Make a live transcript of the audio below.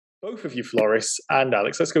Both of you, Floris and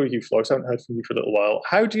Alex, let's go with you, Floris. I haven't heard from you for a little while.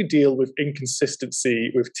 How do you deal with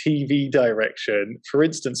inconsistency with TV direction? For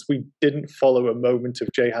instance, we didn't follow a moment of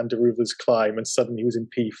Jehan Daruvala's climb and suddenly he was in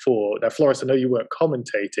P4. Now, Floris, I know you weren't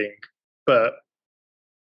commentating, but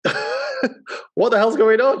what the hell's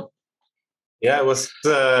going on? Yeah, it was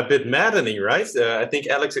a bit maddening, right? I think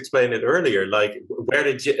Alex explained it earlier. Like, where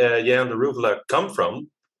did Jehan Daruvala come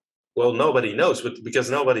from? Well, nobody knows, but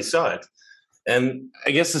because nobody saw it. And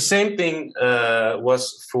I guess the same thing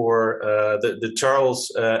was for the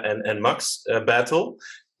Charles and Max battle,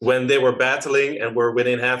 when they were battling and were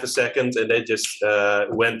within half a second, and they just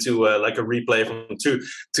went to like a replay from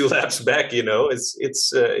two laps back. You know,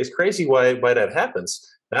 it's crazy why that happens.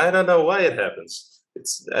 I don't know why it happens.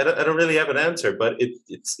 I don't really have an answer, but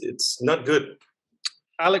it's not good.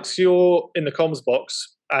 Alex, you're in the comms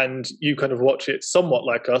box and you kind of watch it somewhat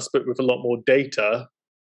like us, but with a lot more data.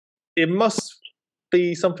 It must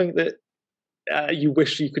be something that you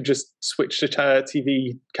wish you could just switch to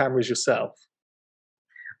TV cameras yourself.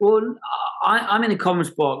 Well, I'm in the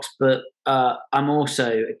comms box, but I'm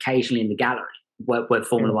also occasionally in the gallery where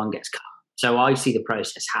Formula One gets cut. So I see the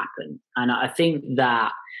process happen. And I think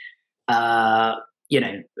that,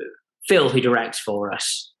 Phil, who directs for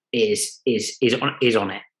us, is on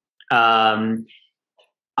it.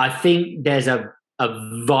 I think there's a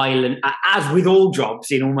violent, as with all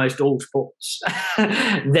jobs in almost all sports,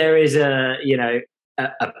 there is a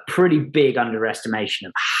pretty big underestimation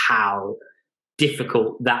of how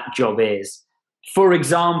difficult that job is. For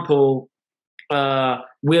example,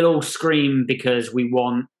 we'll all scream because we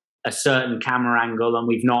want a certain camera angle and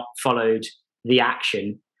we've not followed the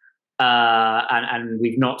action, and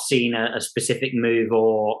we've not seen a specific move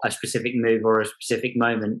or a specific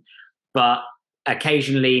moment, but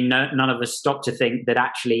occasionally none of us stop to think that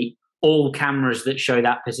actually all cameras that show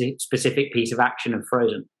that specific piece of action are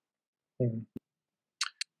frozen.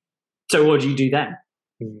 So what do you do then?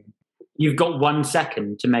 You've got 1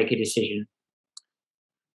 second to make a decision.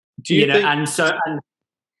 Do you think... and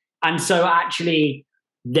so actually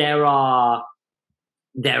there are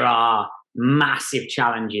massive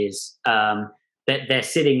challenges that they're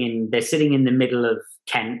sitting in the middle of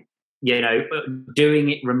Kent, doing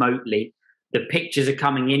it remotely. The pictures are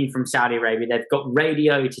coming in from Saudi Arabia. They've got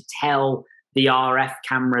radio to tell the RF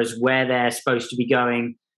cameras where they're supposed to be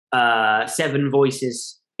going. 7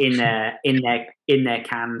 voices in their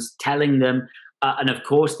cans telling them, and of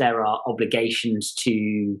course there are obligations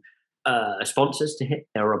to sponsors to hit.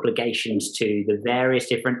 There are obligations to the various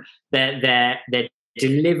different. They're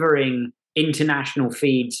delivering international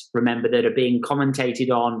feeds. Remember, that are being commentated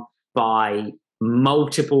on by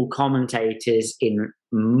multiple commentators in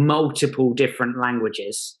multiple different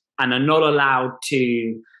languages, and are not allowed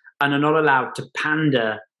to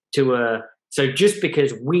pander to so just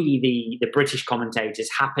because we the British commentators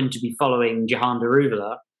happen to be following Jehan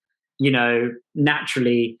Daruvala,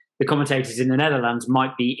 naturally the commentators in the Netherlands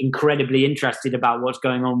might be incredibly interested about what's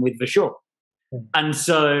going on with Vasseur. And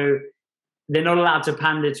so they're not allowed to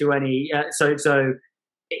pander to any so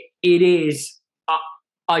it is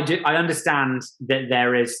I understand that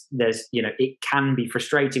there's it can be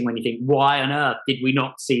frustrating when you think, why on earth did we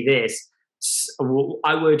not see this?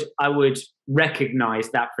 I would recognize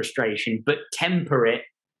that frustration, but temper it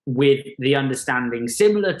with the understanding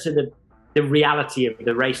similar to the reality of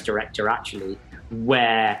the race director, actually,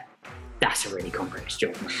 where that's a really complex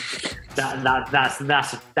job. That's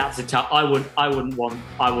a tough. I wouldn't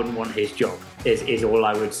want his job. Is all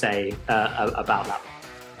I would say about that.